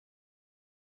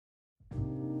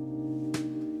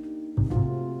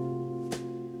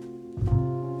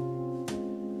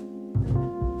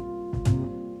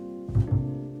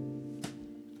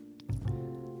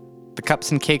Cups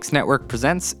and Cakes Network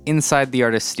presents Inside the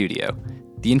Artist Studio.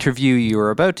 The interview you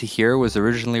are about to hear was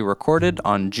originally recorded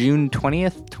on June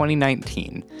 20th,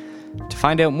 2019. To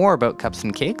find out more about Cups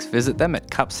and Cakes, visit them at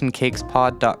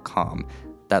cupsandcakespod.com.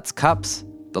 That's cups,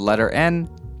 the letter N,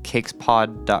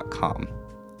 cakespod.com.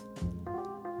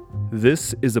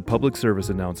 This is a public service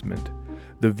announcement.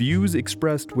 The views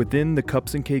expressed within the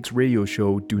Cups and Cakes radio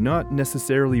show do not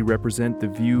necessarily represent the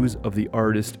views of the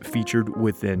artist featured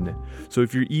within. So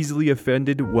if you're easily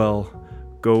offended, well,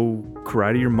 go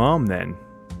cry to your mom then.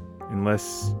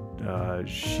 Unless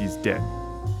she's dead.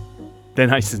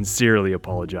 Then I sincerely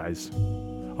apologize.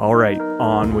 All right,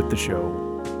 on with the show.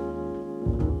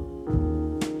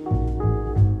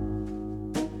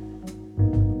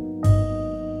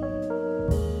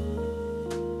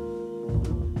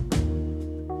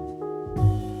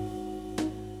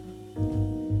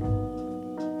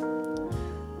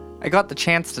 I got the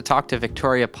chance to talk to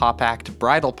Victoria pop act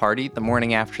Bridal Party the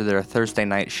morning after their Thursday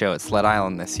night show at Sled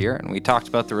Island this year, and we talked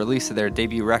about the release of their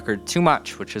debut record, Too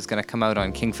Much, which is going to come out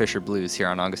on Kingfisher Blues here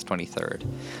on August 23rd.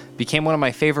 Became one of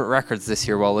my favorite records this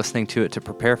year while listening to it to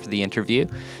prepare for the interview,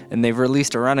 and they've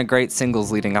released a run of great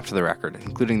singles leading up to the record,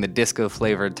 including the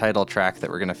disco-flavored title track that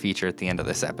we're going to feature at the end of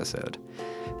this episode.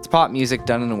 It's pop music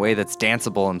done in a way that's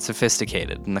danceable and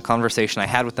sophisticated, and the conversation I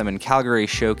had with them in Calgary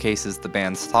showcases the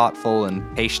band's thoughtful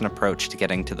and patient approach to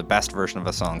getting to the best version of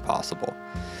a song possible.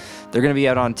 They're going to be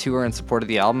out on tour in support of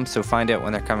the album, so find out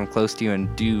when they're coming close to you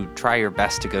and do try your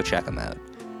best to go check them out.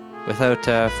 Without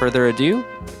further ado,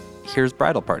 here's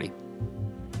Bridal Party.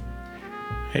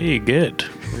 Hey, good.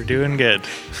 We're doing good.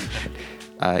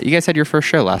 You guys had your first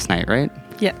show last night, right?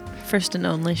 Yeah, first and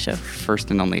only show. First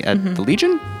and only at the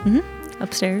Legion? Mm-hmm.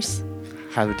 Upstairs.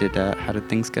 How did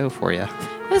things go for you?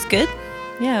 It was good.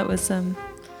 Yeah, it was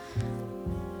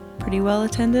pretty well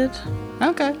attended.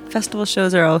 Okay. Festival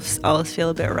shows are always feel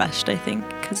a bit rushed, I think,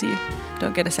 because you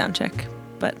don't get a sound check.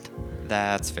 But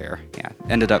that's fair. Yeah,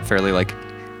 ended up fairly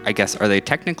I guess, are they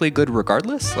technically good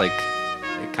regardless? It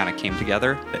kind of came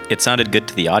together. It sounded good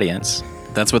to the audience.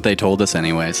 That's what they told us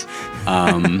anyways.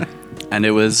 And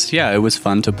it was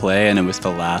fun to play, and it was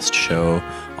the last show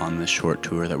on this short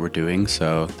tour that we're doing,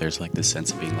 so there's this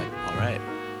sense of being all right,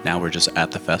 now we're just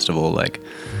at the festival like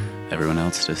everyone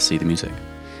else to see the music.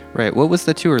 Right. What was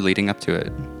the tour leading up to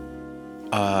it?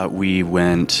 We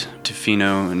went to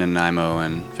Fino, Nanaimo,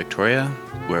 and Victoria,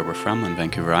 where we're from, on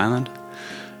Vancouver Island,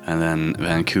 and then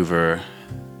Vancouver,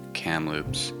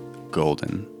 Kamloops,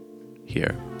 Golden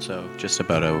here. So just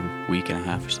about a week and a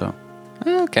half or so.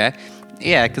 Okay.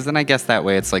 Yeah, because then I guess that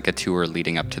way it's like a tour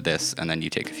leading up to this, and then you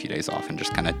take a few days off and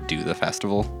just kind of do the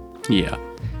festival. Yeah.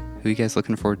 Who are you guys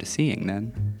looking forward to seeing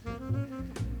then?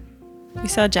 we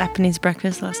saw Japanese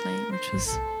Breakfast last night, which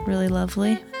was really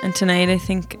lovely. And tonight, I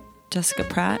think Jessica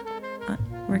Pratt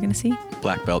we're going to see.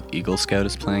 Black Belt Eagle Scout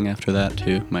is playing after that,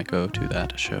 too. Might go to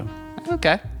that show.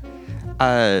 Okay.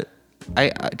 I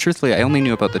truthfully, I only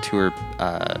knew about the tour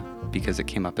because it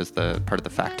came up as the part of the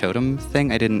Factotum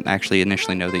thing. I didn't actually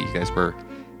initially know that you guys were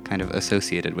kind of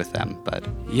associated with them, but...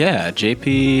 Yeah,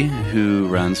 JP, who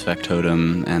runs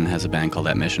Factotum and has a band called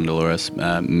At Mission Dolores,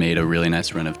 made a really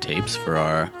nice run of tapes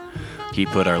for he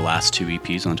put our last 2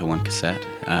 EPs onto one cassette,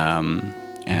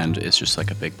 and it's just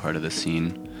like a big part of the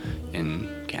scene in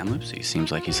Kamloops. He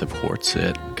seems like he supports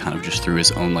it kind of just through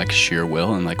his own like sheer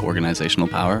will and like organizational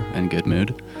power and good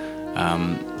mood.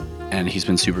 And he's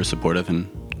been super supportive and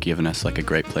given us like a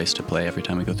great place to play every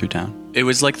time we go through town. It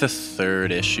was like the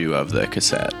 3rd issue of the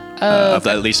cassette,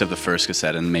 at least of the first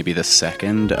cassette, and maybe the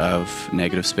 2nd of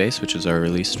Negative Space, which is our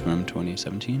release from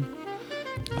 2017.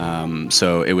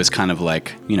 So it was kind of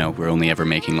like, you know, we're only ever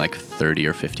making like 30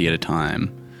 or 50 at a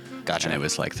time. Gotcha. And it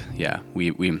was like, yeah,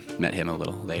 we met him a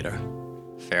little later.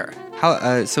 Fair.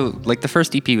 How so like the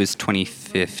first EP was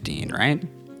 2015, right?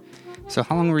 So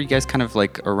how long were you guys kind of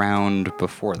like around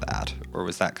before that? Or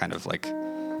was that kind of like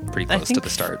pretty close to the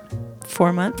start?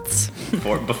 4 months.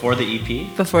 Before the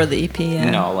EP? Before the EP,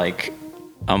 yeah. No, like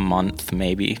a month,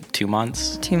 maybe 2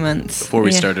 months. 2 months. Before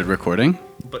we started recording?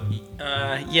 But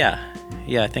yeah,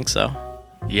 I think so.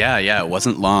 Yeah, it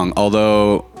wasn't long.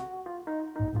 Although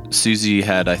Susie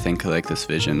had, I think, like this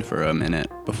vision for a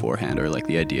minute beforehand, or like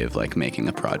the idea of like making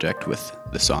a project with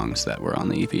the songs that were on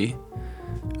the EP,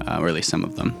 or at least some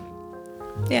of them.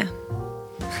 Yeah,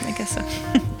 I guess so.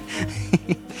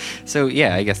 So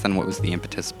yeah, I guess then what was the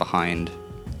impetus behind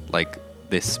like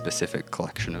this specific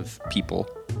collection of people?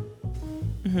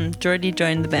 Mm-hmm. Jordy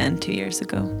joined the band 2 years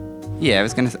ago. Yeah, I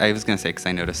was gonna say because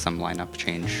I noticed some lineup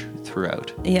change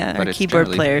throughout. Yeah, our keyboard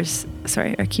players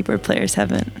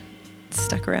haven't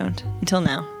stuck around until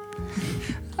now.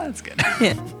 That's good.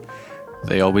 Yeah.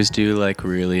 They always do like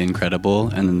really incredible,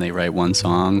 and then they write one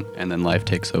song, and then life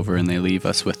takes over, and they leave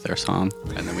us with their song,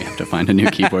 and then we have to find a new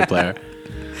keyboard player.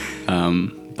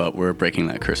 But we're breaking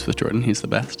that curse with Jordan. He's the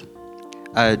best.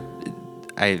 I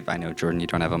know, Jordan, you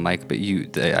don't have a mic, but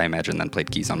I imagine then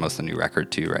played keys on most of the new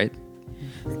record too, right?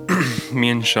 Me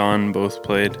and Sean both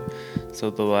played. So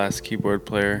the last keyboard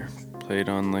player played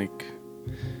on like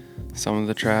some of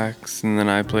the tracks, and then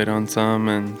I played on some,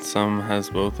 and some has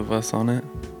both of us on it.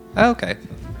 Oh, okay.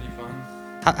 Pretty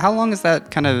fun. How long has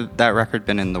that record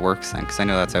been in the works then? Because I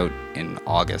know that's out in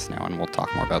August now, and we'll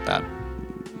talk more about that,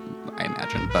 I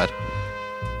imagine. But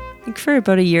I think for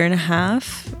about a year and a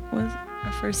half was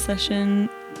our first session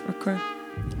record.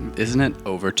 Isn't it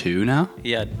over 2 now?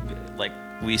 Yeah, like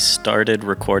we started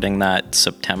recording that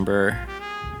September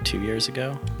 2 years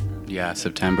ago. Yeah,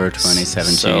 September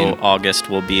 2017. So August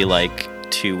will be like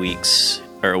 2 weeks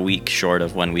or a week short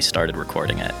of when we started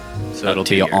recording it. So it'll 2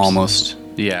 be years. almost,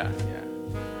 yeah.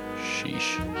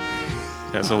 Sheesh.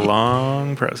 That's a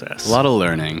long process. A lot of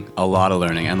learning,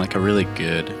 and like a really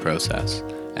good process,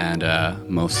 and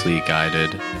mostly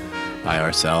guided by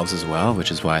ourselves as well,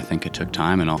 which is why I think it took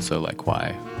time, and also like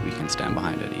why we can stand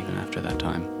behind it even after that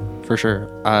time. for sure.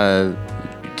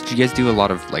 Did you guys do a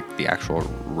lot of like the actual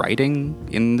writing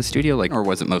in the studio, like, or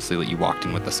was it mostly that you walked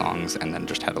in with the songs and then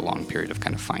just had a long period of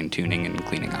kind of fine tuning and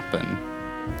cleaning up? And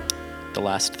The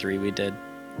last 3 we did.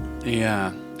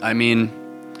 Yeah, I mean,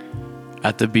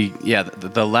 at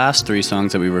the last 3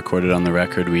 songs that we recorded on the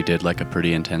record, we did like a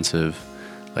pretty intensive,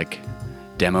 like,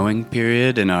 demoing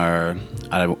period in our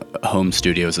home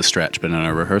studio is a stretch, but in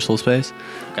our rehearsal space.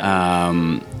 Okay.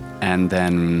 And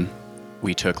then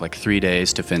we took like 3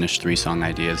 days to finish 3 song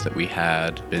ideas that we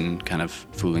had been kind of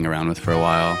fooling around with for a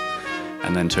while,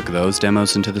 and then took those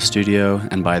demos into the studio.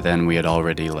 And by then we had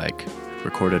already like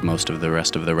recorded most of the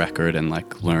rest of the record and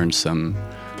like learned some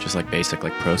just like basic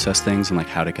like process things and like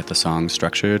how to get the songs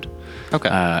structured. Okay.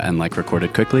 And like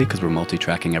recorded quickly because we're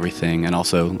multi-tracking everything. And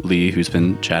also Lee, who's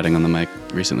been chatting on the mic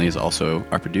recently, is also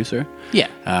our producer. yeah,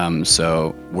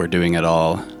 So we're doing it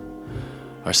all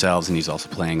ourselves, and he's also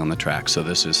playing on the track. So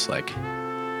this is like,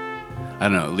 I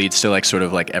don't know, it leads to like sort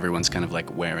of like everyone's kind of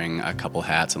like wearing a couple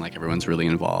hats and like everyone's really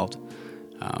involved.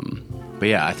 But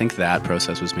yeah, I think that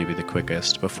process was maybe the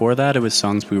quickest. Before that, it was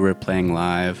songs we were playing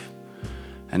live,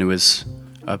 and it was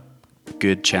a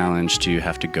good challenge to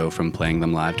have to go from playing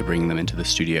them live to bringing them into the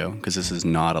studio, because this is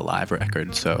not a live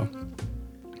record. So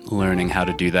learning how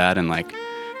to do that and like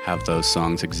have those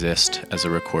songs exist as a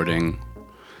recording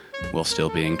while still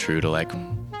being true to like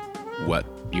what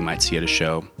you might see at a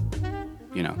show,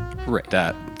 you know, Right.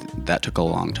 That took a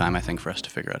long time, I think, for us to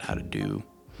figure out how to do.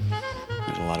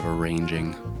 There's a lot of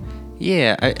arranging.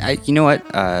 yeah. I you know what?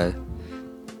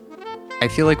 I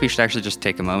feel like we should actually just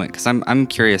take a moment, because I'm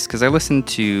curious, because I listened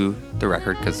to the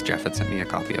record because Jeff had sent me a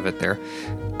copy of it there.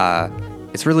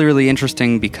 It's really, really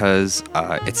interesting because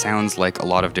it sounds like a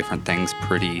lot of different things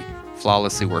pretty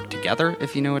flawlessly work together,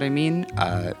 if you know what I mean.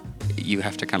 You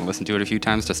have to kind of listen to it a few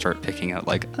times to start picking out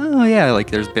like, oh yeah, like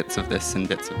there's bits of this and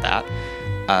bits of that.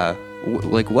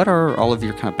 Like, what are all of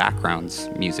your kind of backgrounds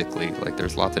musically? Like,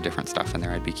 there's lots of different stuff in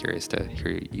there. I'd be curious to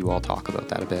hear you all talk about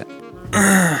that a bit.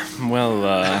 Well,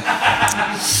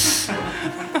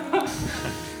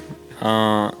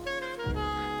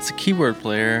 as a keyboard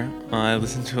player, I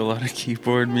listen to a lot of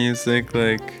keyboard music.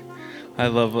 Like, I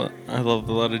love a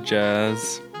lot of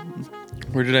jazz.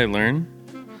 Where did I learn?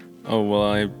 Oh,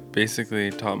 well, I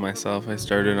basically taught myself. I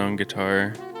started on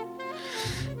guitar,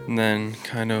 and then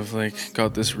kind of like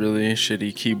got this really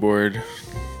shitty keyboard,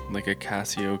 like a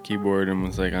Casio keyboard, and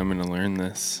was like, I'm gonna learn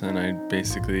this. And I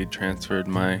basically transferred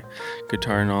my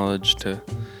guitar knowledge to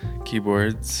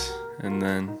keyboards, and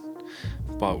then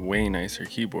bought way nicer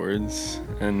keyboards,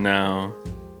 and now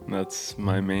that's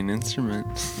my main instrument.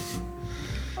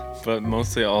 But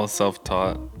mostly all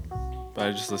self-taught. But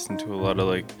I just listen to a lot of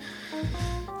like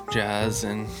jazz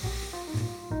and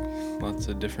lots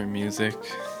of different music,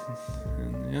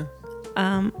 and yeah.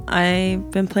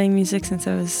 I've been playing music since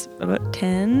I was about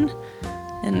 10,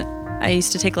 and I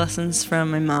used to take lessons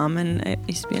from my mom, and I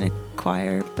used to be in a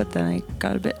choir, but then I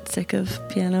got a bit sick of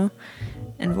piano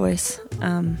and voice.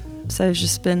 So I've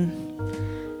just been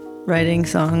writing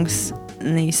songs,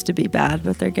 and they used to be bad,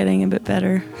 but they're getting a bit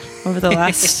better over the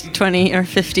last 20 or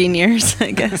 15 years,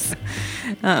 I guess.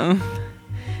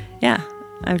 Yeah,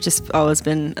 I've just always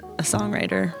been a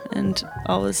songwriter and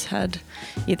always had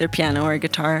either piano or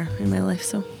guitar in my life,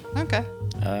 so. Okay.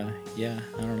 Yeah,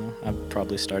 I don't know. I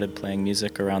probably started playing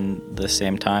music around the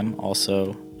same time.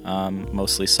 Also,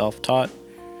 mostly self-taught.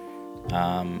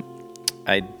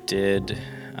 I did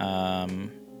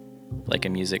like a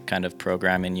music kind of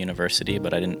program in university,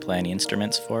 but I didn't play any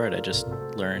instruments for it. I just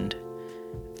learned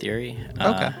theory.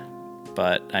 Okay.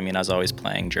 But I mean, I was always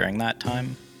playing during that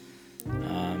time.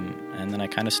 And then I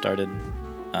kind of started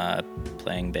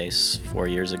playing bass 4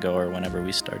 years ago or whenever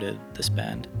we started this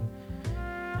band.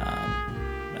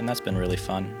 And that's been really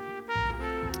fun.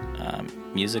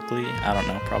 Musically, I don't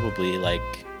know, probably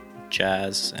like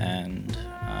jazz and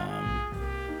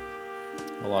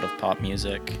a lot of pop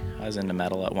music. I was into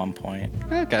metal at one point,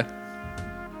 Okay.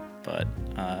 but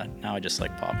now I just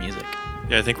like pop music.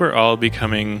 Yeah, I think we're all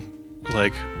becoming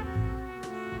like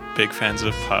big fans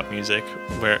of pop music,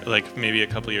 where like maybe a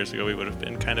couple years ago we would have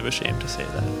been kind of ashamed to say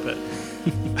that, but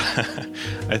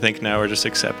I think now we're just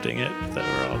accepting it, that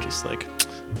we're all just like,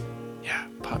 yeah,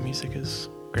 pop music is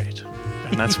great,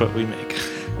 and that's what we make.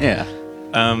 Yeah.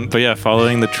 But yeah,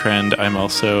 following the trend, I'm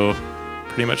also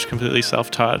pretty much completely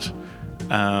self-taught,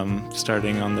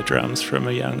 starting on the drums from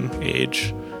a young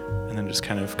age, and then just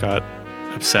kind of got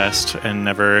obsessed and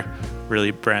never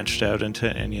really branched out into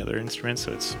any other instruments.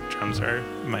 So drums are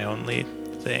my only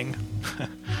thing.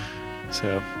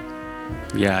 So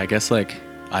Yeah, I guess like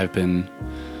I've been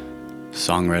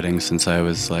songwriting since I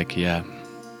was like,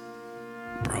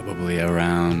 probably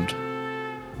around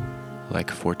like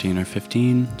 14 or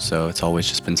 15. So it's always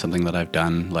just been something that I've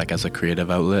done like as a creative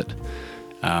outlet.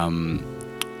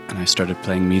 And I started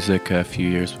playing music a few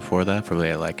years before that,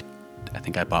 probably like, I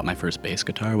think I bought my first bass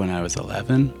guitar when I was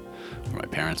 11, or my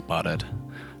parents bought it.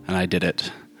 And I did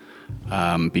it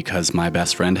because my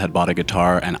best friend had bought a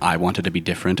guitar and I wanted to be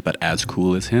different but as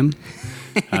cool as him.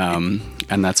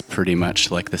 And that's pretty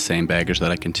much like the same baggage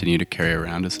that I continue to carry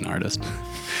around as an artist.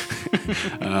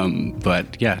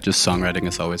 But yeah, just songwriting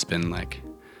has always been like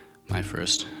my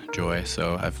first joy.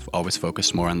 So I've always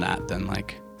focused more on that than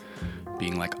like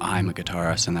being like, I'm a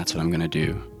guitarist and that's what I'm going to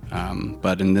do.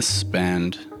 But in this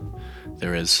band,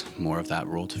 there is more of that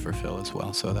role to fulfill as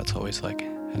well. So that's always like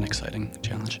an exciting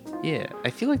challenge. Yeah, I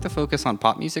feel like the focus on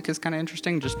pop music is kind of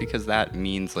interesting just because that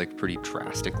means like pretty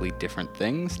drastically different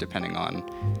things depending on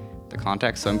the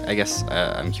context. So I guess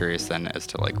I'm curious then as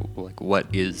to like what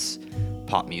is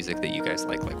pop music that you guys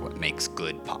like what makes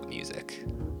good pop music?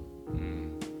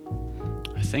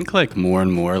 I think like more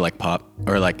and more like pop,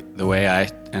 or like the way I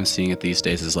am seeing it these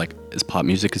days is like pop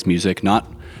music is music, not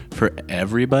for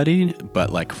everybody,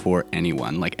 but like for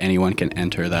anyone. Like anyone can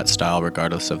enter that style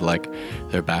regardless of like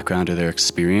their background or their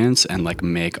experience and like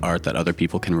make art that other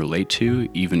people can relate to,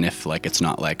 even if like it's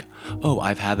not like, oh,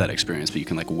 I've had that experience, but you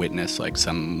can like witness like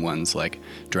someone's like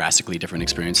drastically different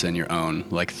experience than your own,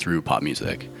 like through pop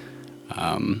music.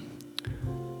 I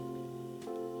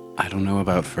don't know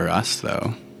about for us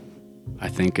though. I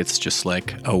think it's just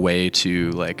like a way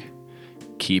to like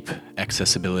keep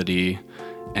accessibility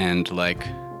and like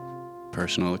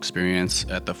personal experience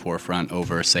at the forefront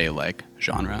over say like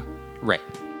genre. Right.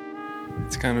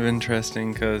 It's kind of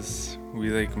interesting because we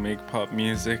like make pop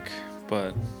music,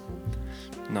 but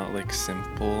not like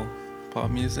simple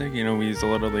pop music. You know, we use a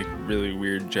lot of like really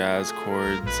weird jazz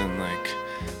chords and like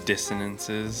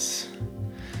dissonances.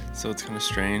 So it's kind of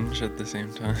strange at the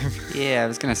same time. Yeah, I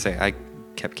was gonna say I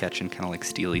kept catching kind of like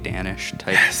Steely Dan-ish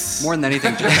type. Yes. More than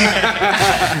anything.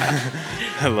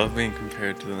 I love being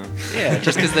compared to them. Yeah,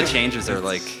 just because the changes are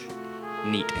like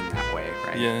neat in that way,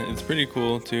 right? Yeah, it's pretty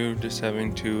cool too, just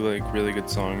having two like really good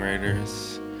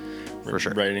songwriters For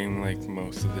sure. writing like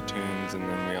most of the tunes, and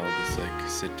then we all just like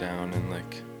sit down and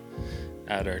like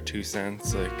add our 2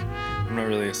 cents. Like I'm not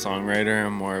really a songwriter,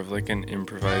 I'm more of like an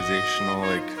improvisational,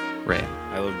 like Right.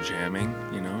 I love jamming,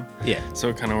 you know? Yeah. So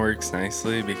it kind of works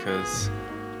nicely because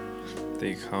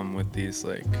they come with these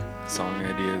like song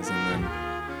ideas, and then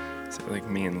so, like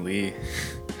me and Lee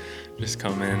just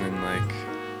come in and like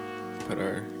put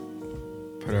our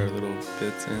little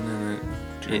bits in, and it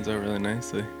turns out really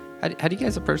nicely. How do you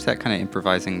guys approach that kind of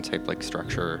improvising type like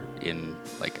structure in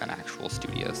like an actual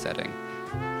studio setting?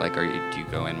 Like, do you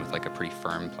go in with like a pretty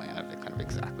firm plan of kind of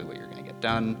exactly what you're going to get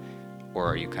done, or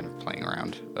are you kind of playing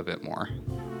around a bit more?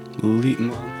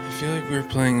 I feel like we're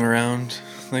playing around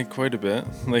like quite a bit.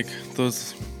 Like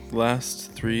those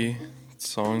last 3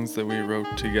 songs that we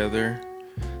wrote together,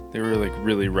 they were like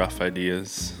really rough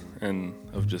ideas and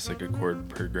of just like a chord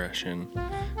progression,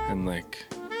 and like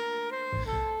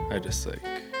I just like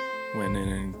went in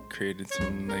and created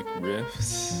some like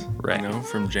riffs, Right. you know,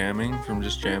 from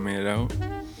just jamming it out,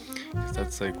 'cause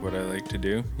that's like what I like to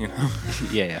do, you know.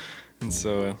 Yeah. And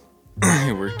so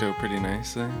it worked out pretty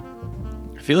nicely.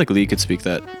 I feel like Lee could speak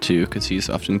that too, because he's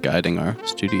often guiding our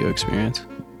studio experience.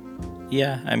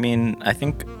 Yeah, I mean, I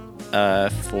think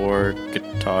for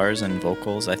guitars and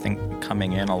vocals, I think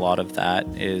coming in, a lot of that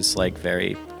is like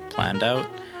very planned out.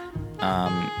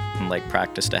 and like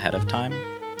practiced ahead of time.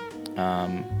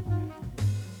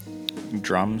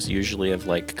 Drums usually have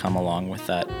like come along with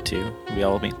that too. We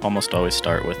almost always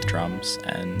start with drums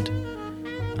and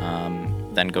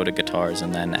then go to guitars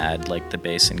and then add like the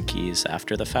bass and keys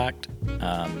after the fact,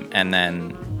 and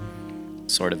then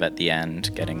sort of at the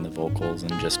end getting the vocals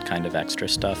and just kind of extra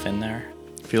stuff in there.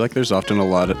 I feel like there's often a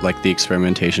lot of like the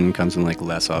experimentation comes in like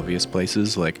less obvious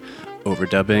places, like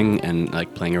overdubbing and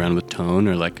like playing around with tone,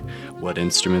 or like what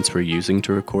instruments we're using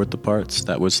to record the parts.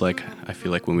 That was like, I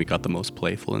feel like when we got the most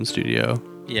playful in studio.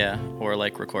 Yeah, or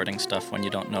like recording stuff when you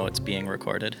don't know it's being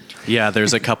recorded. Yeah,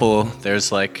 there's a couple,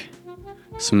 there's like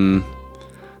some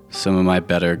of my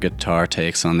better guitar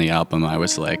takes on the album. I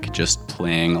was like just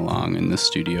playing along in the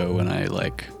studio when I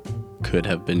like could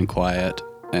have been quiet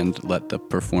and let the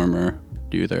performer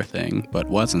do their thing, but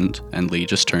wasn't, and Lee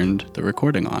just turned the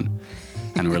recording on.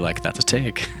 And we're like, that's a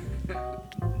take.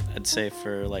 I'd say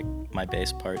for like my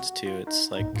bass parts too, it's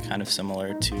like kind of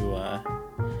similar to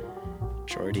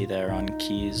Jordy there on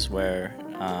keys, where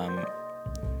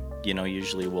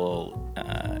usually we'll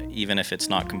even if it's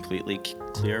not completely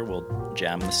clear, we'll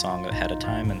jam the song ahead of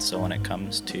time, and so when it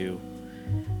comes to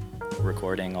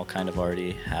recording, I'll kind of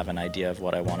already have an idea of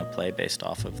what I want to play based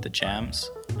off of the jams.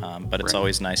 But it's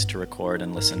always nice to record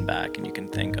and listen back, and you can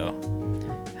think, oh,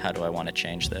 how do I want to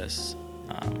change this?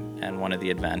 And one of the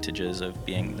advantages of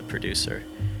being the producer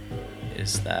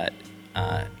is that,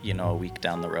 a week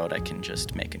down the road, I can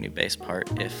just make a new bass part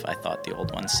if I thought the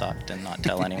old one sucked and not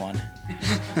tell anyone.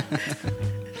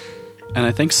 And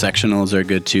I think sectionals are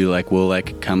good too. Like we'll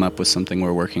like come up with something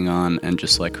we're working on and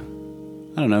just like,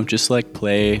 I don't know, just like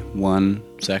play one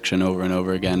section over and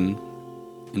over again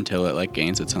until it like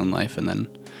gains its own life, and then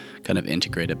kind of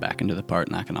integrate it back into the part,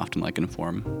 and that can often like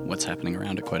inform what's happening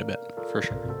around it quite a bit. For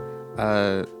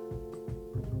sure.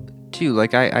 Too,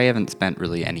 like I haven't spent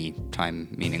really any time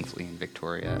meaningfully in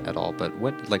Victoria at all, but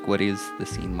what is the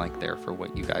scene like there for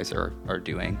what you guys are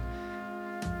doing?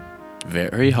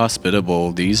 Very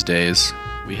hospitable these days.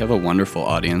 We have a wonderful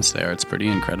audience there. It's pretty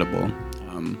incredible.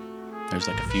 There's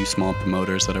like a few small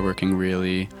promoters that are working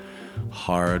really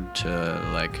hard to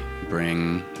like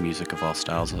bring music of all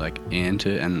styles like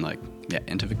into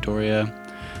Victoria.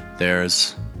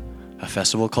 There's a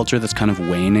festival culture that's kind of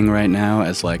waning right now,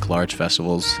 as like large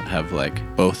festivals have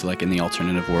like both like in the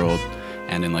alternative world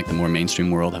and in like the more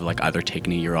mainstream world have like either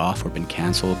taken a year off or been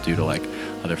canceled due to like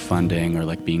other funding or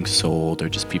like being sold or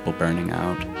just people burning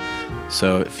out.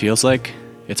 So it feels like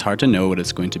it's hard to know what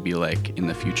it's going to be like in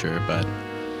the future, but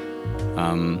I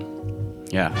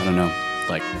don't know,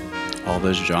 like all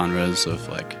those genres of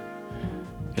like,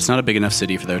 it's not a big enough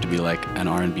city for there to be like an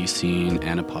R&B scene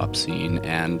and a pop scene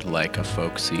and like a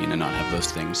folk scene and not have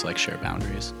those things like share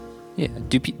boundaries. Yeah.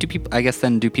 Do people? I guess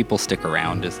then, do people stick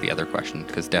around is the other question,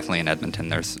 because definitely in Edmonton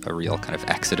there's a real kind of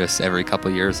exodus every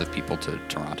couple of years of people to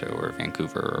Toronto or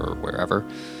Vancouver or wherever.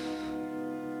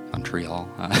 Montreal.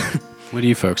 What do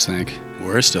you folks think?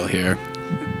 We're still here.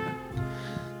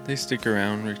 They stick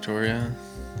around Victoria.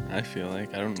 I feel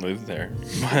like I don't live there,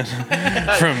 but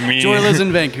from me, Joy lives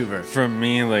in Vancouver. From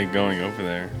me, like going over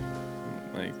there,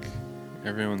 like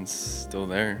everyone's still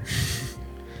there.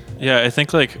 Yeah, I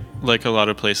think like a lot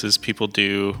of places, people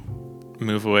do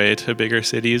move away to bigger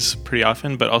cities pretty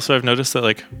often, but also I've noticed that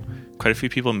like quite a few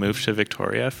people move to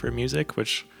Victoria for music,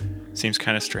 which seems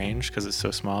kind of strange because it's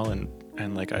so small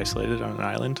and like isolated on an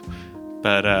island.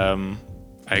 But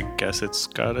I guess it's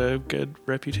got a good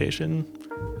reputation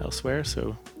elsewhere,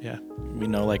 so yeah. We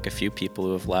know like a few people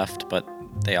who have left, but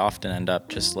they often end up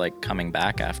just like coming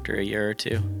back after a year or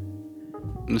two.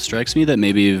 It strikes me that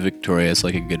maybe Victoria is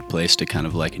like a good place to kind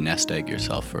of like nest egg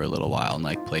yourself for a little while and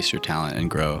like place your talent and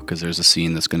grow, because there's a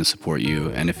scene that's going to support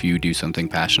you, and if you do something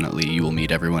passionately, you will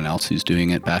meet everyone else who's doing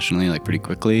it passionately like pretty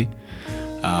quickly.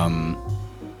 And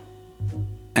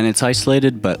it's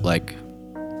isolated, but like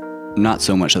not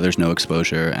so much that there's no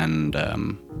exposure, and I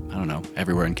don't know,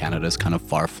 everywhere in Canada is kind of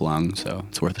far flung, so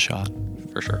it's worth a shot.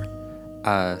 For sure.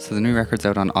 So the new record's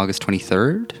out on August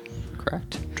 23rd,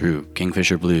 correct? True.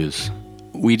 Kingfisher Blues.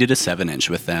 We did a 7-inch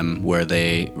with them where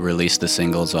they released the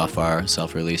singles off our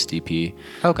self-released EP,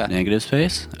 Okay. Negative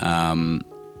Space. And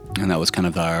that was kind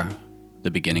of the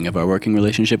beginning of our working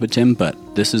relationship with Tim,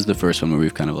 but this is the first one where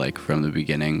we've kind of like from the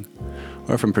beginning,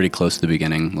 or from pretty close to the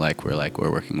beginning,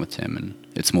 we're working with Tim, and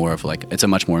it's more of like, it's a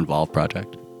much more involved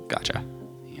project. Gotcha.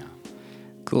 Yeah.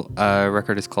 Cool.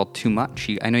 Record is called Too Much.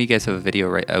 I know you guys have a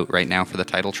video out right now for the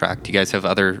title track. Do you guys have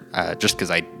other, just because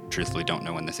I truthfully don't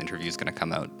know when this interview is going to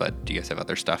come out, but do you guys have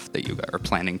other stuff that you are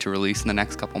planning to release in the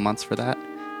next couple months for that?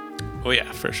 Oh yeah,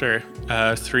 for sure.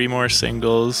 3 more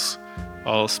singles,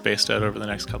 all spaced out over the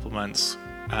next couple months.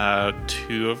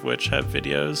 2 of which have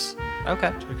videos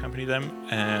Okay. to accompany them.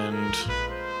 And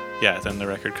yeah, then the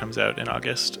record comes out in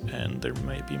August, and there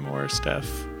might be more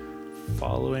stuff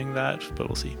following that, but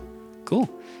we'll see. Cool.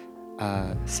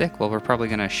 Sick. Well, we're probably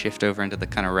going to shift over into the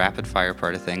kind of rapid fire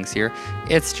part of things here.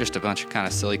 It's just a bunch of kind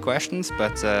of silly questions,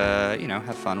 but,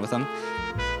 have fun with them.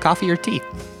 Coffee or tea?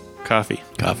 Coffee.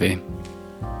 Coffee.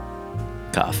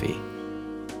 Coffee.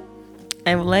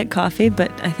 I like coffee,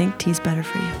 but I think tea's better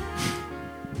for you.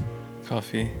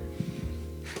 Coffee.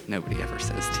 Nobody ever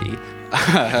says tea.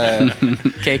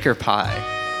 Cake or pie?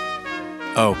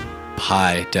 Oh,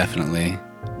 pie, definitely.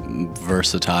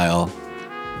 Versatile,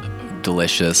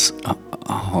 delicious,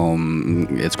 home.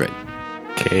 It's great.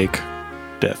 Cake.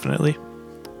 Definitely.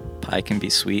 Pie can be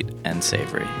sweet and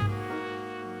savory.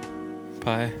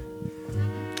 Pie.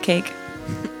 Cake.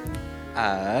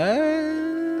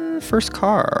 First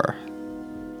car.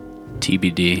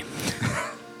 TBD.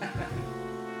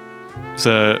 It's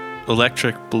a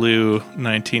electric blue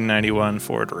 1991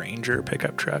 Ford Ranger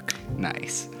pickup truck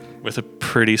Nice. with a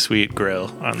pretty sweet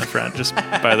grill on the front. Just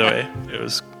by the way, it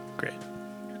was great.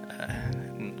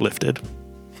 Lifted.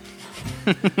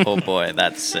 Oh boy,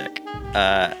 that's sick.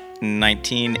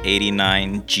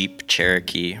 1989 Jeep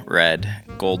Cherokee red,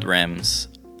 gold rims,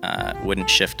 wouldn't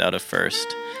shift out of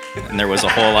first, and there was a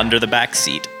hole under the back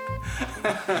seat.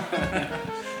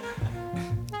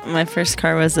 My first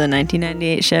car was a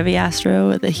 1998 Chevy Astro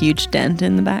with a huge dent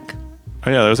in the back.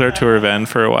 Oh yeah, that was our tour van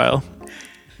for a while.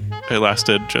 It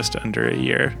lasted just under a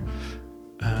year.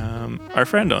 Our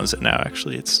friend owns it now,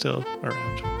 actually. It's still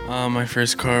around. My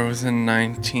first car was a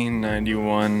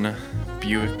 1991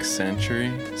 Buick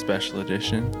Century Special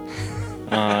Edition.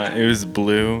 It was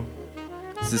blue.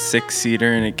 It's a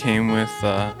 6-seater, and it came with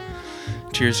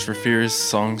Tears for Fears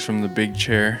songs from The Big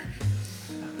Chair.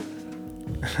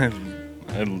 I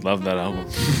love that album.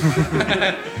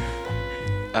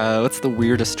 What's the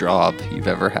weirdest job you've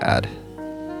ever had?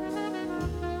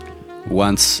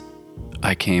 Once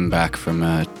I came back from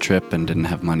a trip and didn't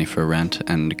have money for rent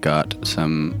and got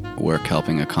some work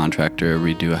helping a contractor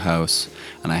redo a house,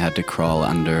 and I had to crawl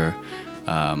under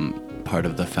part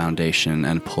of the foundation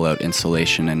and pull out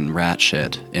insulation and rat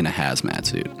shit in a hazmat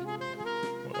suit.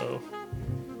 Whoa.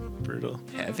 Brutal.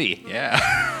 Heavy, yeah.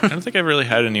 I don't think I've really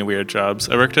had any weird jobs.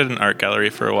 I worked at an art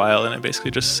gallery for a while, and I basically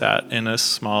just sat in a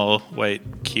small white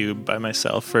cube by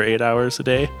myself for 8 hours a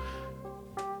day.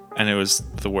 And it was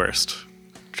the worst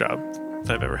job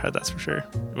that I've ever had, that's for sure.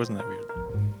 It wasn't that weird.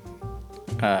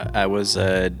 I was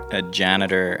a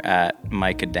janitor at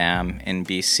Mica Dam in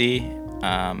BC,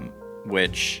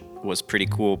 which was pretty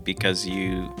cool because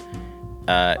you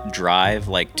drive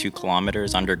like 2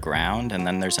 kilometers underground, and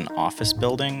then there's an office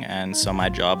building. And so my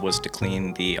job was to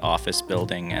clean the office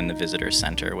building and the visitor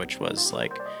center, which was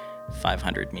like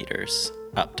 500 meters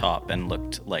up top and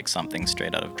looked like something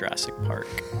straight out of Jurassic Park.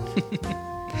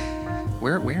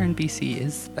 Where in BC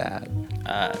is that?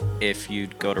 If you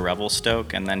go to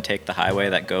Revelstoke and then take the highway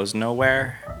that goes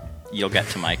nowhere, you'll get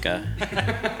to Mica.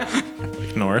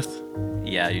 Like north?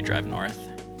 Yeah, you drive north.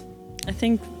 I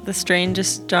think the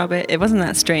strangest job, it wasn't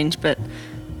that strange, but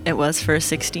it was for a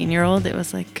 16-year-old. It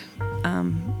was like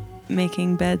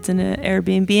making beds in an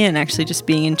Airbnb and actually just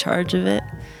being in charge of it.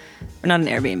 Or not an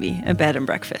Airbnb, a bed and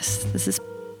breakfast. This is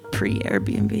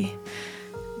pre-Airbnb.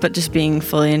 But just being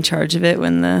fully in charge of it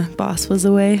when the boss was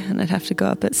away, and I'd have to go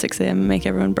up at 6 a.m. and make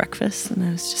everyone breakfast, and I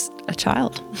was just a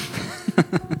child.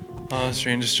 The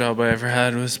strangest job I ever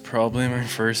had was probably my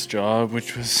first job,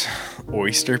 which was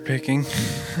oyster picking.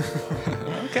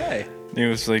 Okay. It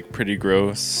was like pretty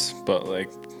gross, but like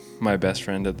my best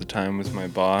friend at the time was my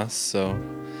boss, so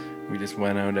we just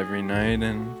went out every night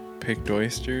and picked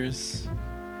oysters,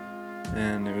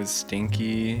 and it was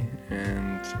stinky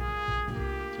and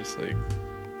just like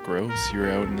gross. You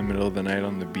were out in the middle of the night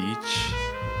on the beach,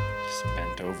 just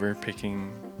bent over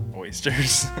picking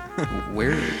oysters.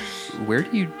 Where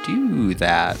do you do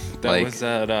that? That was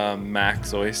at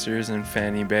Max Oysters in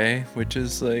Fanny Bay, which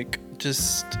is like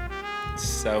just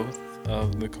south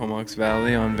of the Comox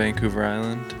Valley on Vancouver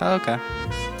Island. Oh, okay.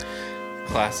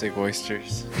 Classic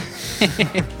oysters.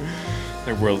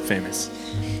 They're world famous.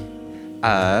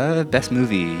 Best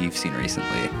movie you've seen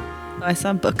recently? I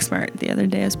saw Booksmart the other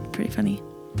day. It was pretty funny.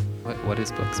 What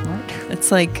is Booksmart?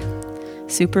 It's like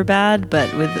Super Bad,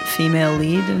 but with a female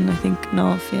lead, and I think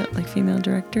not all female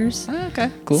directors. Oh, okay,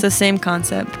 cool. It's the same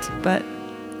concept, but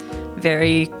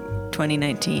very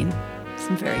 2019.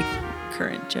 Some very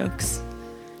current jokes.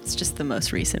 It's just the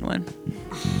most recent one.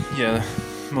 Yeah,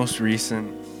 most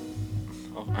recent.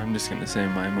 Oh, I'm just gonna say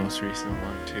my most recent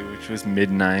one too, which was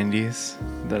mid-90s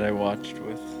that I watched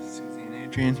with Susie and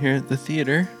Adrian here at the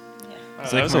theater.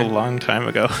 That was a long time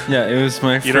ago. Yeah, it was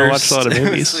my first. You don't watch a lot of It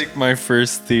movies. was like my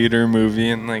first theater movie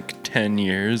in like 10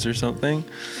 years or something.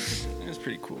 It was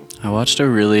pretty cool. I watched a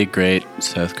really great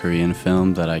South Korean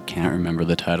film that I can't remember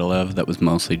the title of that was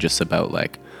mostly just about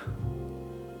like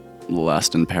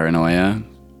lust and paranoia,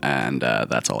 and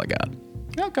that's all I got.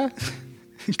 Okay.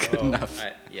 Good enough.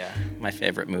 Yeah, my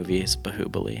favorite movie is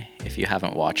Bahubali. If you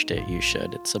haven't watched it, you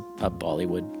should. It's a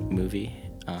Bollywood movie.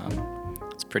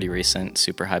 It's pretty recent,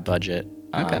 super high budget.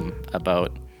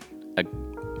 About a,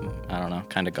 I don't know,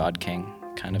 kind of God King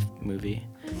kind of movie.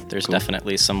 There's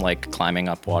definitely some like climbing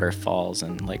up waterfalls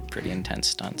and like pretty intense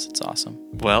stunts. It's awesome.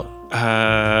 Well,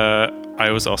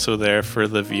 I was also there for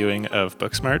the viewing of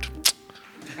Booksmart.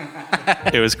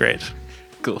 It was great.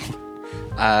 Cool.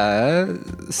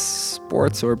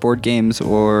 Sports or board games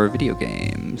or video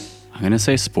games? I'm gonna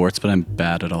say sports, but I'm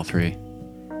bad at all three.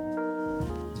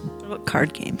 What about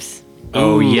card games?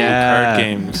 Oh, Ooh, yeah. Card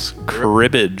games.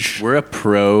 Cribbage. We're a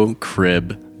pro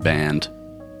crib band.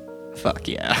 Fuck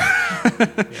yeah.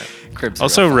 Cribs are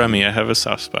Also real fun. Rummy. I have a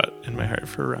soft spot in my heart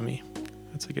for Rummy.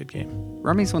 That's a good game.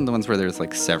 Rummy's one of the ones where there's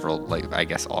like several, like I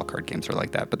guess all card games are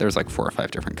like that, but there's like 4 or 5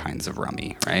 different kinds of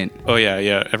Rummy, right? Oh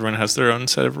yeah. Everyone has their own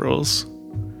set of rules.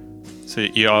 So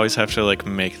you always have to like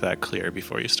make that clear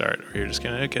before you start, or you're just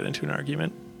gonna get into an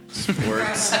argument.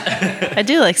 I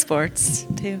do like sports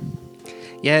too.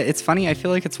 Yeah, it's funny. I feel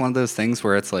like it's one of those things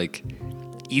where it's like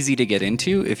easy to get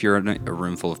into if you're in a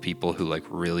room full of people who like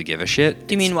really give a shit.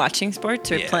 Do you mean watching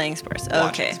sports or Yeah. playing sports?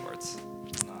 Watching Okay. sports.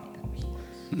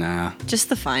 Nah. Just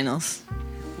the finals.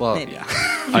 Well, Maybe. yeah.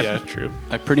 Yeah, true.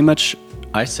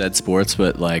 I said sports,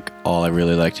 but like all I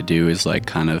really like to do is like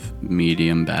kind of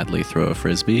medium badly throw a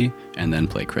frisbee and then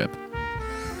play crib.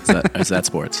 Is that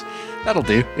sports? That'll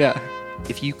do. Yeah.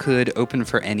 If you could open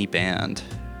for any band,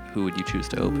 who would you choose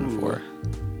to open for?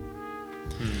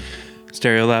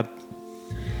 Stereolab.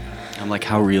 I'm like,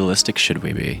 how realistic should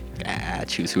we be?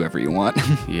 Choose whoever you want.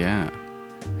 Yeah.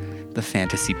 The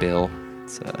Fantasy Bill.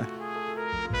 It's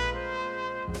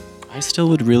I still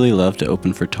would really love to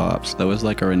open for Tops. That was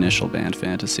like our initial band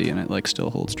Fantasy, and it like still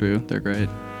holds true. They're great.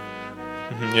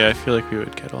 Mhm, yeah, I feel like we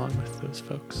would get along with those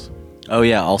folks. Oh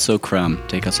yeah, also Crumb.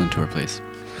 Take us on tour, please.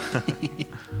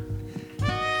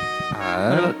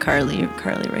 What about Carly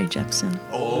Rae Jepsen?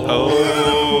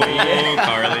 Oh,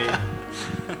 Carly.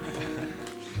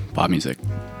 Pop music.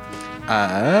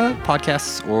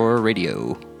 podcasts or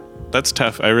radio? That's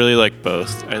tough. I really like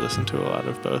both. I listen to a lot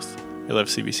of both. I love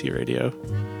CBC radio.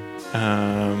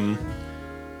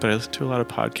 But I listen to a lot of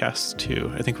podcasts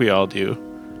too. I think we all do.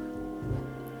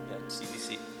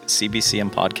 CBC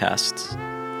and podcasts.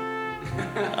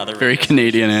 Other Very radio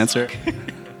Canadian stations answer. suck.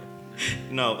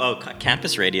 No,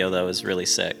 campus radio though is really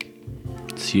sick.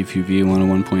 CFUV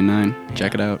 101.9.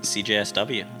 Check it out.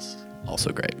 CJSW.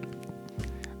 Also great.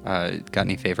 Got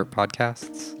any favorite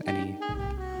podcasts? Any?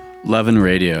 Love and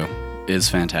Radio is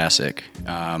fantastic.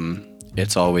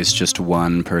 It's always just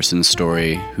one person's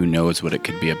story who knows what it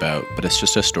could be about, but it's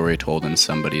just a story told in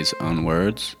somebody's own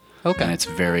words. Okay. And it's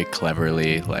very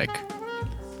cleverly like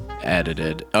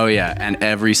edited. Oh yeah, and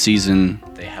every season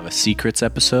they have a secrets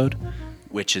episode,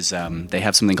 which is they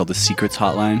have something called the Secrets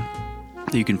Hotline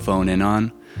that you can phone in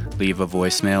on, leave a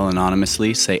voicemail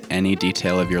anonymously, say any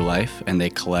detail of your life, and they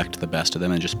collect the best of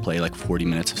them and just play like 40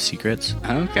 minutes of secrets.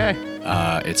 Okay.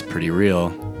 It's pretty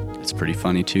real. It's pretty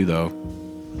funny too, though.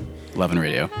 Love and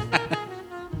Radio.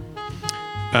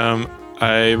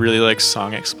 I really like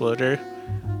Song Exploder.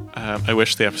 I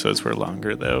wish the episodes were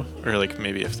longer though, or like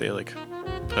maybe if they like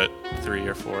put 3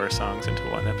 or 4 songs into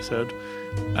one episode.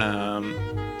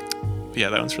 Yeah,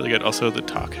 that one's really good. Also, the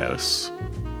Talk House.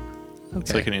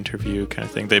 It's like an interview kind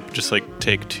of thing. They just like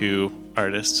take 2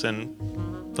 artists and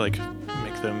like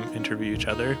make them interview each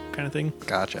other kind of thing.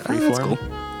 Gotcha. Freeform. That's cool.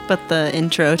 But the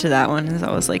intro to that one is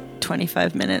always like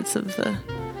 25 minutes of the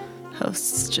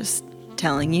hosts just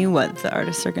telling you what the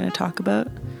artists are going to talk about.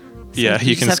 So Yeah,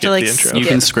 you just can have skip to, like, the intro.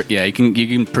 skip. You can you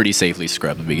can pretty safely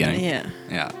scrub the beginning. Yeah.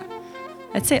 Yeah.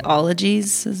 I'd say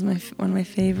Ologies is one of my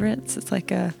favorites. It's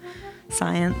like a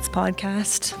science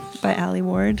podcast by Ali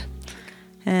Ward.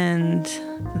 And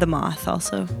The Moth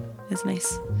also is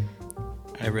nice.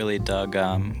 I really dug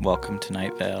Welcome to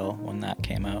Night Vale when that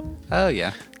came out. Oh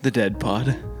yeah. The Dead Pod,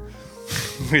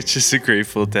 which is a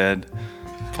Grateful Dead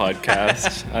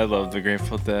podcast. I love the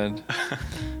Grateful Dead.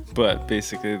 But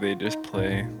basically they just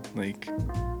play like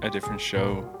a different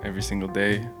show every single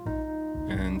day.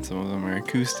 And some of them are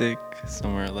acoustic,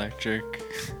 some are electric,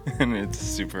 and it's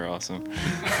super awesome.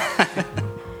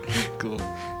 Cool.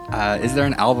 Is there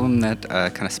an album that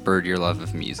kind of spurred your love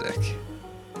of music?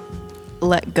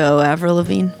 Let Go, Avril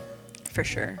Lavigne. For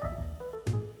sure.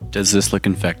 Does this look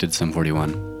infected, Sum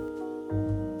 41?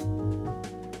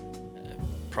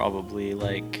 Probably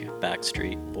like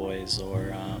Backstreet Boys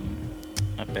or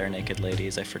Bare Naked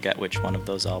Ladies. I forget which one of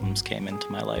those albums came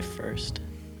into my life first.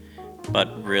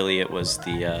 But really, it was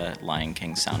the Lion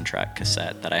King soundtrack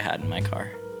cassette that I had in my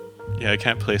car. Yeah, I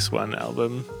can't place one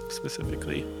album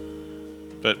specifically,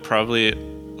 but probably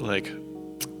like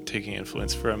taking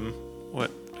influence from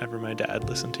whatever my dad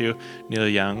listened to. Neil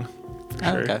Young. For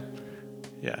sure. Okay.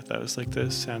 Yeah, that was like the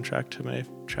soundtrack to my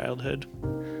childhood.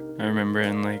 I remember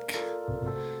in like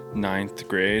 9th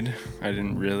grade, I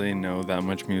didn't really know that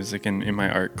much music, and in my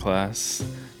art class,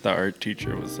 the art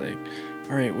teacher was like,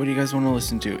 all right, what do you guys want to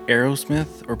listen to,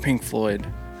 Aerosmith or Pink Floyd?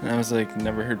 And I was like,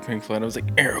 never heard Pink Floyd. I was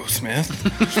like, Aerosmith.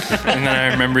 And then I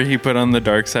remember he put on The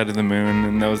Dark Side of the Moon,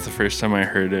 and that was the first time I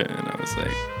heard it, and I was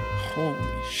like, holy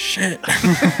shit.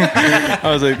 I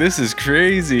was like, this is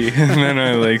crazy. And then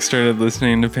I like started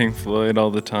listening to Pink Floyd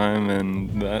all the time,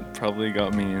 and that probably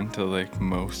got me into like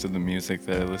most of the music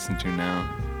that I listen to now.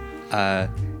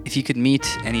 If you could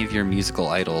meet any of your musical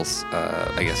idols,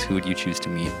 I guess who would you choose to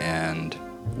meet, and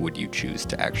would you choose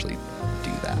to actually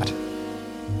do that?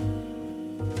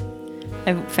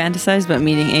 I've fantasized about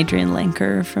meeting Adrian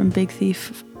Lenker from Big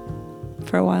Thief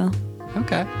for a while.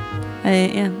 Okay.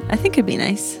 I think it'd be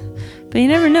nice. But you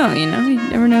never know, you know? You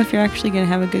never know if you're actually going to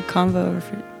have a good convo or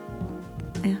if it...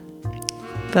 Yeah.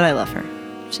 But I love her.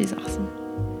 She's awesome.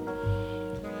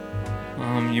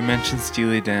 You mentioned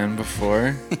Steely Dan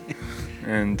before,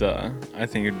 and I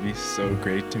think it'd be so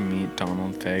great to meet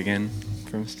Donald Fagen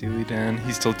from Steely Dan.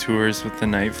 He still tours with the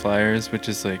Night Flyers, which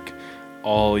is like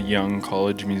all young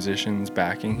college musicians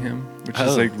backing him, which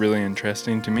is like really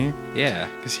interesting to me. Yeah.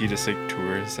 Because he just like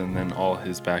tours, and then all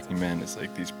his backing band is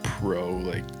like these pro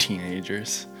like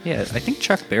teenagers. Yeah, I think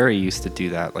Chuck Berry used to do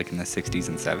that like in the 60s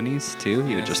and 70s too.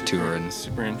 He would just tour and...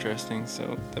 Super interesting,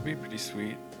 so that'd be pretty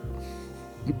sweet.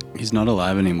 He's not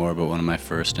alive anymore, but one of my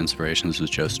first inspirations was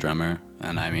Joe Strummer.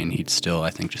 And I mean, he'd still, I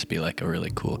think, just be like a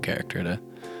really cool character to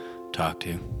talk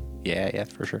to. Yeah,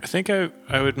 for sure. I think I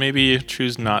would maybe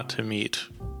choose not to meet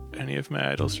any of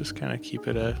my idols, just kind of keep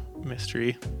it a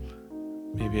mystery.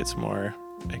 Maybe it's more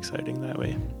exciting that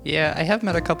way. Yeah, I have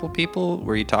met a couple people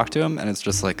where you talk to them and it's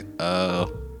just like,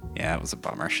 oh, yeah, it was a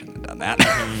bummer. Shouldn't have done that.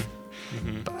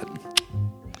 Mm-hmm. But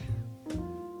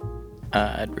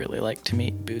I'd really like to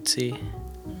meet Bootsy.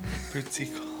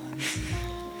 Bootsy Collins.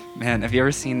 man, have you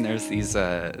ever seen there's these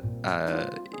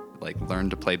like learn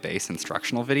to play bass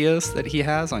instructional videos that he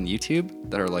has on YouTube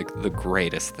that are like the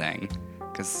greatest thing?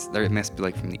 Because they must be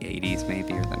like from the 80s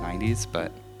maybe or the 90s,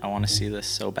 but I want to see this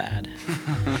so bad.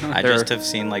 I just have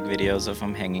seen like videos of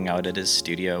him hanging out at his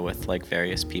studio with like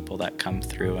various people that come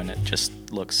through, and it just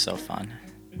looks so fun.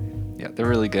 yeah, they're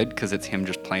really good because it's him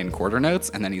just playing quarter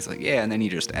notes, and then he's like, yeah, and then you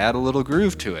just add a little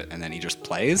groove to it, and then he just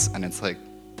plays, and it's like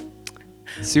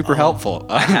super helpful.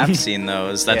 I have seen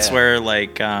those. That's Yeah. where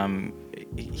like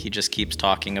he just keeps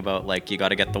talking about like you got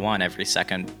to get the one every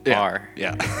second bar.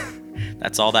 Yeah.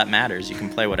 That's all that matters. You can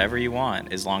play whatever you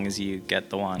want as long as you get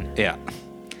the one. Yeah.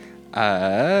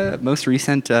 Most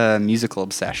recent musical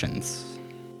obsessions.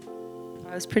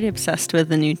 I was pretty obsessed with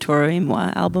the new Toro y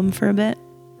Moi album for a bit,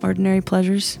 Ordinary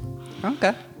Pleasures,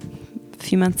 Okay. a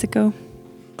few months ago.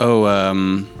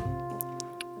 Oh,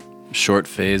 short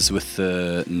phase with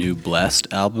the new Blessed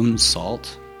album,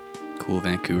 Salt. Cool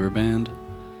Vancouver band.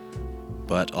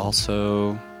 But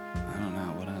also, I don't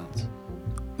know, what else?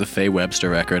 The Faye Webster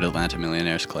record, Atlanta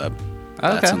Millionaires Club. Okay.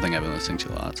 That's something I've been listening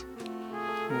to lots.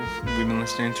 We've been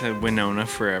listening to Winona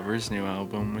Forever's new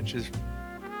album, which is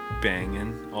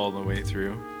banging all the way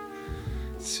through.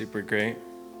 It's super great.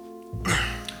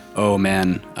 Oh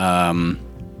man,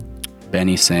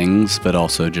 Benny Sings, but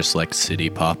also just like city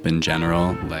pop in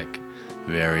general, like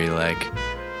very like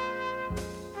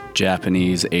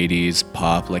Japanese 80s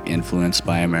pop, like influenced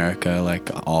by America, like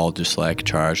all just like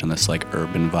charged on this like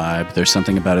urban vibe. There's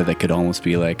something about it that could almost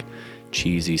be like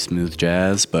cheesy smooth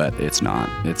jazz, but it's not.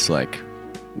 It's like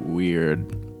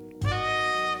weird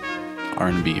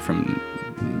R&B from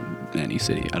any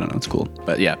city. I don't know, it's cool.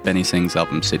 But yeah, Benny Sings'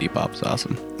 album City Pop is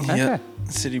awesome. Yeah,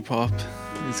 city pop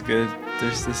is good.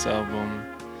 There's this album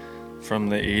from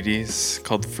the 80s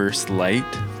called First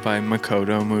Light by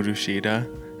Makoto Murushida,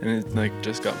 and it like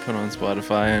just got put on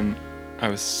Spotify, and I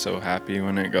was so happy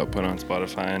when it got put on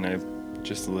Spotify, and I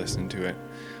just listened to it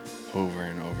over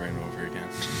and over and over again.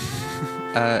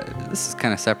 This is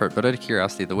kind of separate, but out of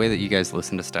curiosity, the way that you guys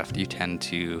listen to stuff, do you tend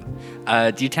to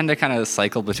kind of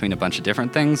cycle between a bunch of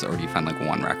different things, or do you find like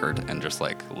one record and just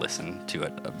like listen to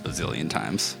it a bazillion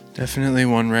times? Definitely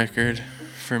one record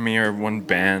for me, or one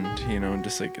band, you know,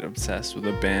 just like get obsessed with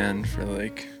a band for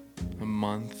like a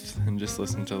month and just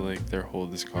listen to like their whole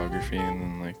discography and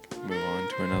then like move on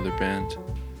to another band.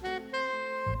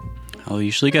 I'll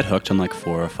usually get hooked on like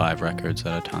 4 or 5 records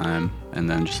at a time and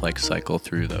then just like cycle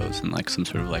through those in like some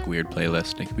sort of like weird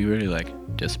playlist. It could be really like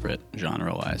disparate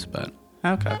genre-wise, but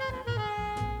Okay.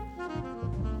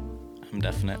 I'm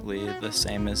definitely the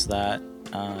same as that.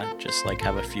 Just like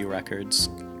have a few records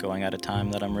going at a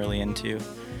time that I'm really into.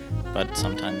 But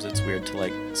sometimes it's weird to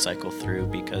like cycle through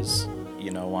because,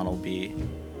 you know, one will be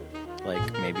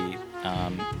like maybe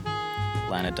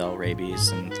Lana Del Rey's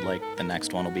and like the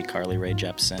next one will be Carly Rae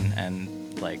Jepsen,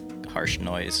 and like harsh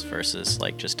noise versus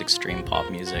like just extreme pop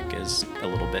music is a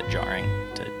little bit jarring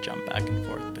to jump back and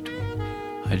forth between.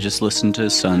 I just listened to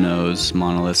Sun-O's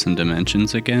Monoliths and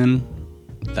Dimensions again.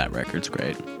 That record's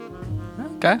great.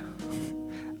 Okay.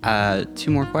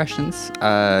 2 more questions.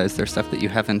 Is there stuff that you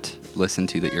haven't listened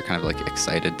to that you're kind of like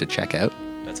excited to check out?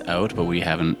 That's out, but we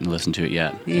haven't listened to it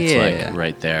yet. Yeah. It's like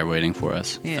right there waiting for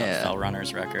us. Fell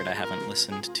Runner's record I haven't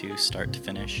listened to start to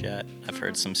finish yet. I've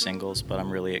heard some singles, but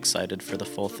I'm really excited for the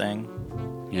full thing.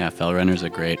 Yeah, Fell Runner's a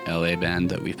great LA band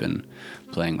that we've been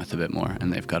playing with a bit more,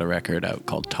 and they've got a record out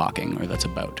called Talking, or that's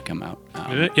about to come out.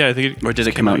 Yeah, I think Or did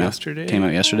it come out now? yesterday? Came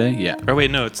out yesterday? Yeah. Oh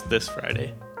wait, no, it's this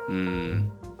Friday.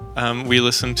 Mm. We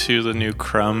listened to the new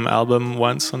Crumb album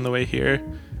once on the way here.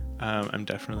 I'm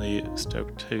definitely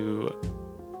stoked to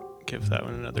give that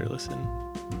one another listen,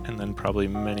 and then probably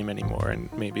many, many more,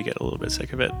 and maybe get a little bit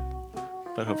sick of it,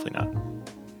 but hopefully not.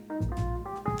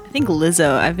 I think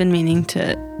Lizzo. I've been meaning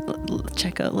to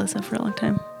check out Lizzo for a long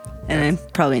time, and I'm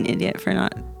probably an idiot for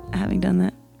not having done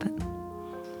that. But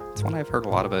It's one I've heard a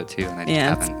lot about too, and I just Yeah,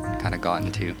 haven't kind of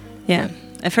gotten to. yeah,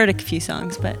 I've heard a few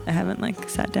songs, but I haven't like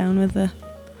sat down with the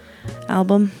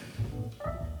album.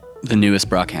 The newest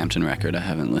Brockhampton record I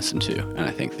haven't listened to, and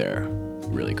I think they're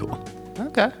really cool.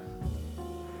 Okay.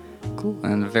 Cool.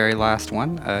 And the very last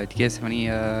one, do you guys have any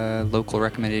local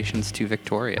recommendations to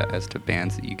Victoria as to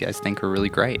bands that you guys think are really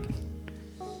great?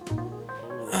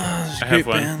 I have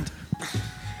one.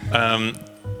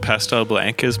 Pastel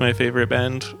Blanc is my favorite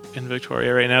band in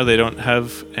Victoria right now. They don't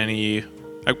have any.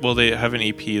 Well, they have an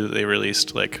EP that they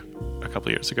released like a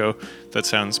couple years ago that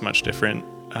sounds much different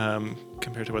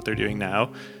compared to what they're doing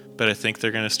now. But I think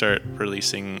they're going to start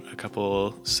releasing a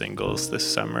couple singles this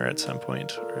summer at some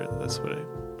point, or that's what I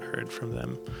heard from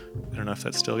them. I don't know if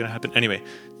that's still going to happen. Anyway,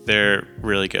 they're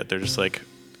really good. They're just like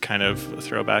kind of a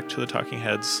throwback to the Talking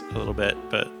Heads a little bit,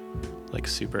 but like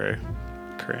super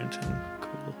current and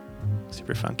cool,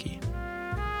 super funky.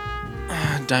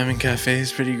 Diamond Cafe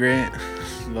is pretty great.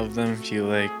 Love them if you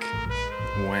like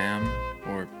Wham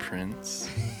or Prince.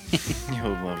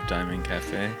 You'll love Diamond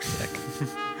Cafe.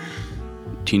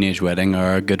 Teenage Wedding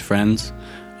are good friends,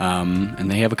 and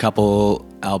they have a couple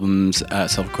albums,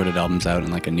 self-recorded albums out,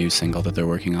 and like a new single that they're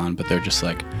working on, but they're just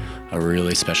like a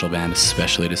really special band,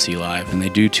 especially to see live, and they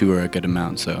do tour a good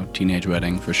amount, so Teenage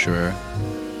Wedding for sure.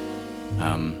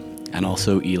 And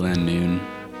also Elan Noon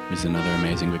is another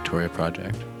amazing Victoria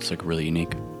project. It's like really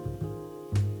unique.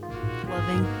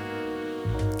 Loving.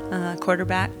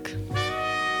 Quarterback.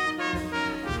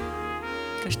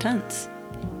 There's tons.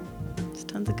 There's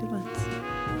tons of good ones.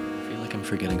 I feel like I'm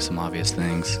forgetting some obvious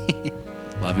things.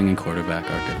 Loving and Quarterback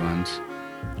are good ones.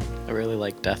 I really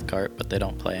like Death Cart, but they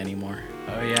don't play anymore.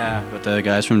 Oh yeah, but the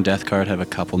guys from Death Cart have a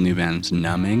couple new bands.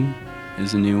 Numbing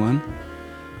is a new one.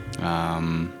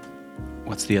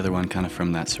 What's the other one kind of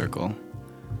from that circle?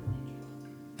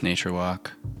 Nature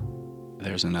Walk.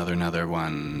 There's another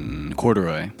one,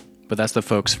 Corduroy. But that's the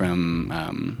folks from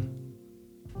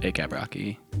A$AP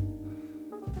Rocky.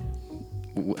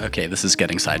 Okay, this is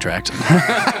getting sidetracked.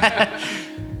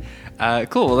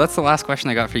 Cool. Well, that's the last question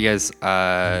I got for you guys.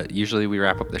 Usually we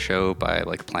wrap up the show by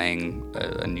like playing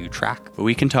a new track. But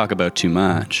we can talk about Too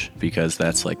Much because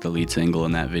that's like the lead single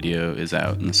and that video is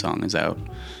out and the song is out.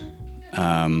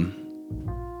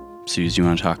 Suze, do you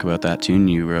want to talk about that tune?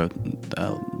 You wrote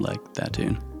like that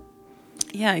tune.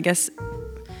 Yeah, I guess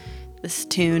this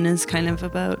tune is kind of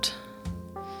about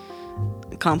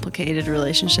complicated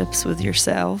relationships with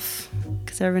yourself,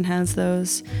 because everyone has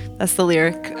those. That's the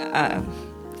lyric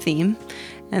theme.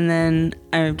 And then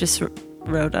I just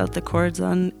wrote out the chords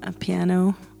on a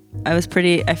piano. I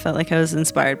felt like I was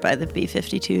inspired by the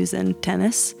B-52s and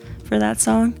Tennis for that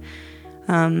song.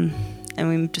 And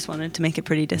we just wanted to make it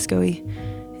pretty disco-y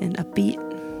and upbeat.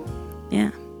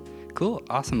 Yeah. Cool.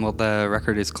 Awesome. Well, the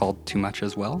record is called Too Much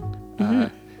as well.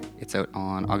 Mm-hmm. It's out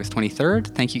on August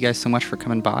 23rd. Thank you guys so much for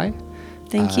coming by.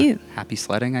 Thank you. Happy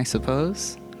sledding, I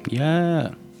suppose.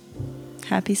 Yeah.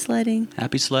 Happy sledding.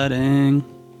 Happy sledding.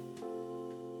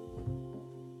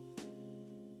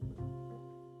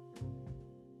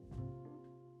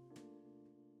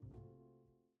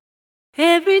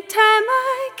 Every time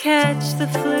I catch the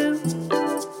flu,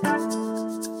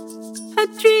 I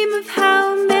dream of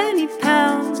how many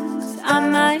pounds I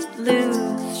might lose.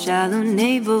 Shallow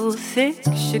navel, thick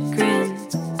chagrin.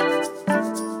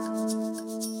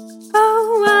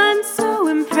 Oh, I'm so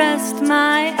impressed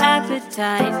my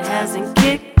appetite hasn't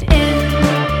kicked in.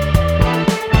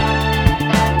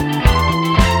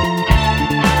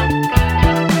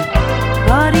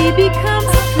 Body becomes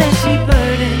a fleshy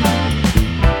burden.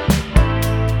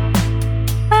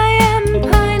 I am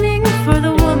pining for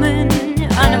the woman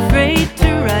unafraid to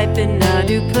ripen. I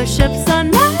do push-ups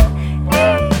on my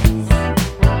knees.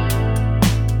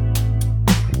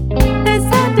 As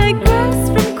I digress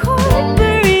from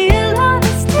corporeal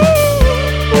honesty,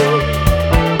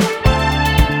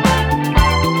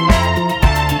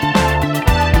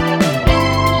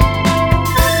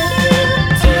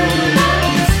 too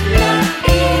much, not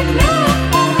enough.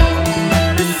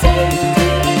 The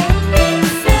safety in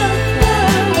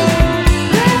self-love.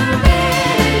 Well-being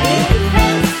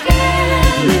and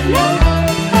stamina.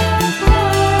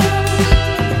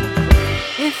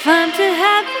 If I'm to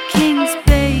have the king's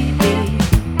baby,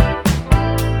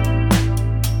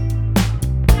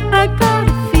 I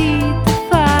gotta feed the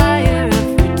fire of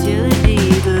fertility.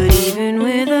 But even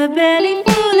with a belly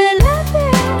full of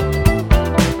loving,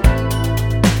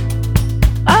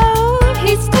 oh,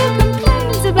 he still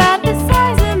complains about the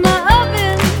size of my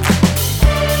oven.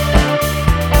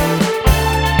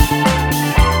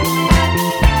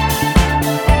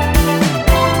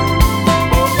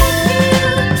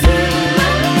 Too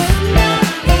much, not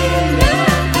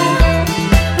enough.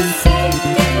 The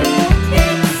safety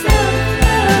in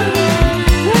self-love.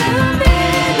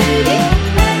 Well-being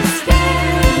and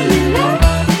stamina.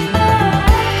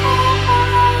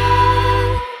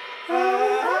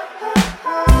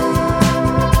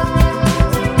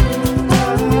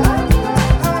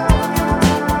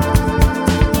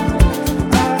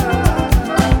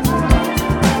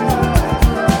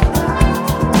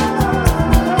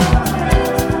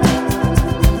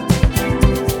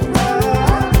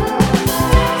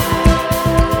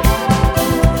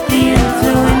 The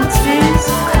influence is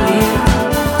clear.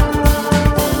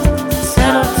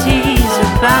 Subtleties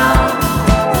abound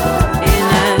in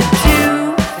a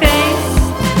two-faced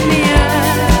mirror.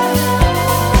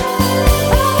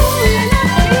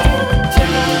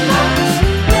 Too much,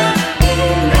 not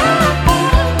enough.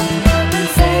 The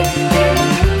safety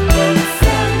in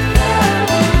self-love.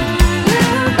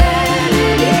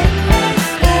 Well-being and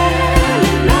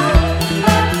stamina.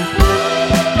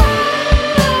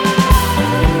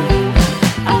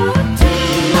 Oh, too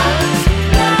much,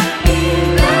 not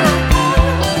enough.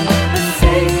 The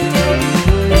safety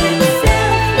in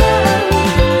self-love.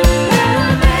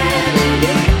 Well-being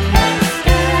and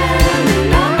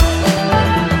stamina.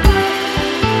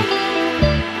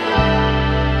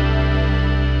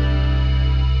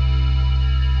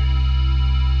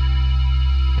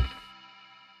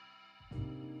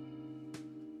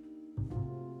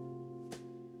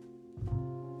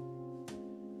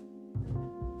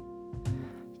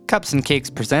 Cups and Cakes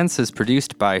Presents is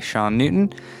produced by Sean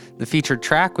Newton. The featured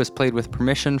track was played with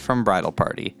permission from Bridal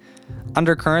Party.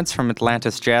 Undercurrents from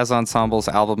Atlantis Jazz Ensemble's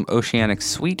album Oceanic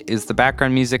Suite is the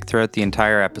background music throughout the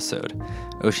entire episode.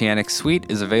 Oceanic Suite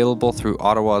is available through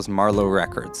Ottawa's Marlowe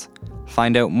Records.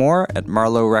 Find out more at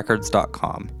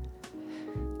marlowerecords.com.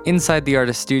 Inside the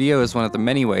Artist Studio is one of the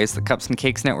many ways the Cups and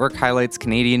Cakes Network highlights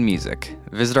Canadian music.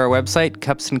 Visit our website,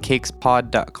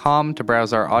 cupsandcakespod.com, to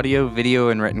browse our audio, video,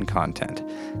 and written content.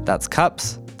 That's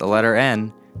cups, the letter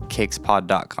N,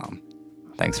 cakespod.com.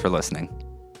 Thanks for listening.